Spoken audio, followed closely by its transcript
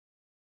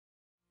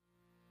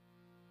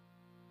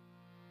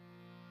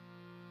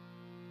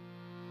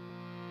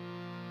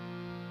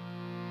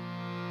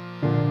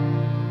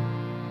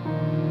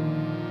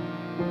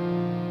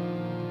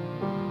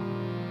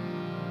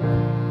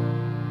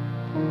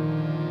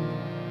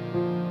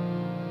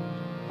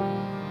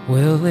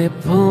Well, they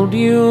pulled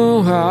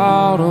you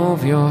out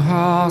of your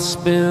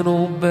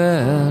hospital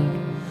bed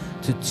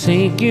to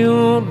take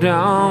you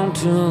down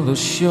to the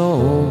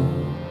shore.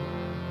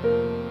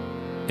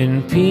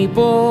 And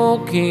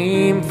people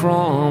came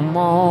from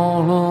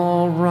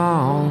all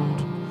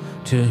around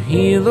to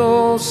hear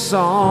those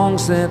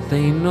songs that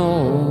they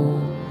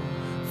know.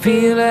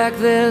 Feel like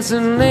there's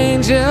an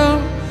angel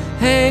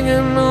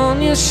hanging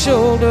on your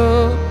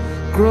shoulder.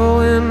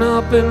 Growing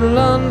up in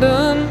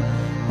London,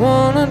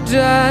 wanna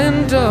die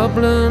in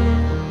Dublin.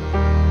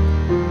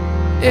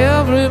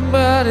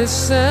 Everybody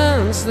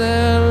sends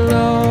their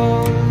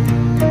love.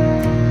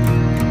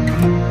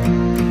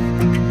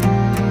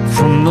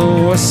 From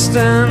the West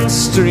End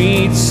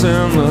streets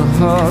and the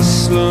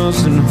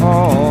hustlers and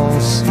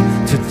halls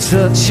to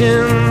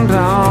touching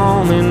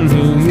down in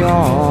New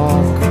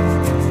York,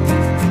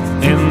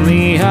 and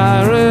the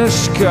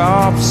Irish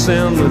cops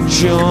and the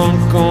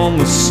junk on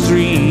the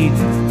street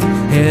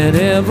had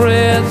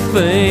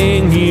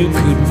everything you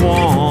could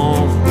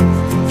want.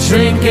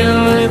 Drinking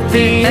with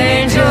the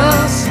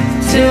angels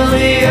till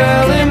the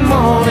early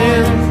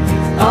morning.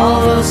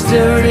 All those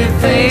dirty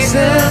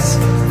faces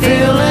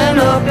filling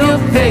up your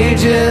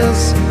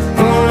pages.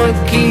 Gonna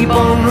keep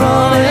on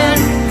running,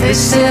 they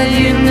said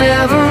you'd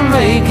never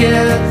make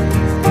it.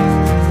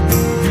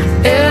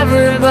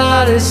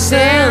 Everybody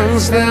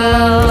sends their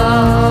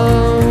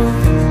love.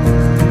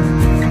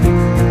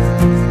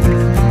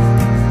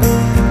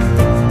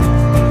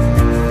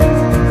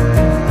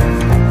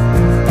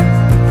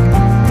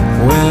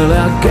 Well,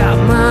 I got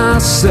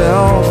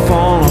myself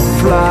on a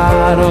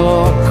flight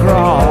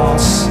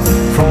across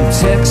from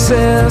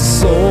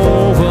Texas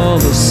over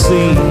the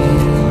sea,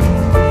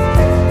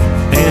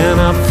 and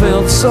I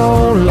felt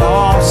so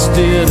lost,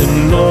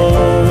 didn't know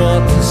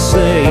what to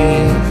say.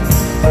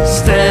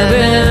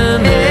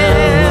 Standing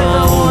in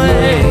the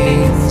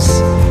wings,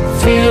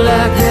 feel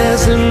like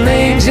there's an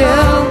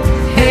angel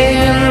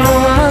hanging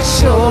on my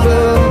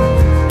shoulder.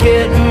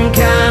 Getting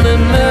kinda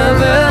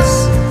nervous,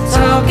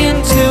 talking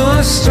to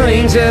a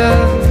stranger.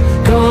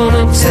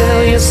 Gonna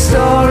tell your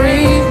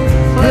story,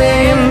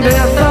 playing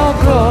death or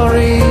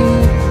glory.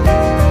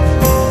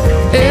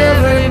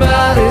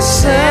 Everybody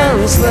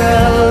sends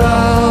their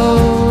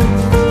love.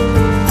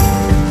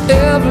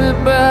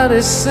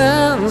 Everybody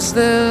sends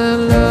their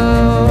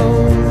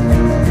love.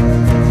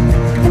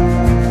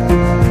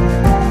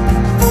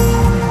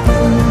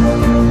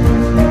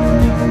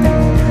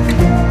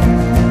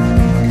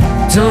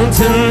 Don't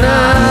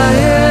deny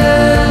it.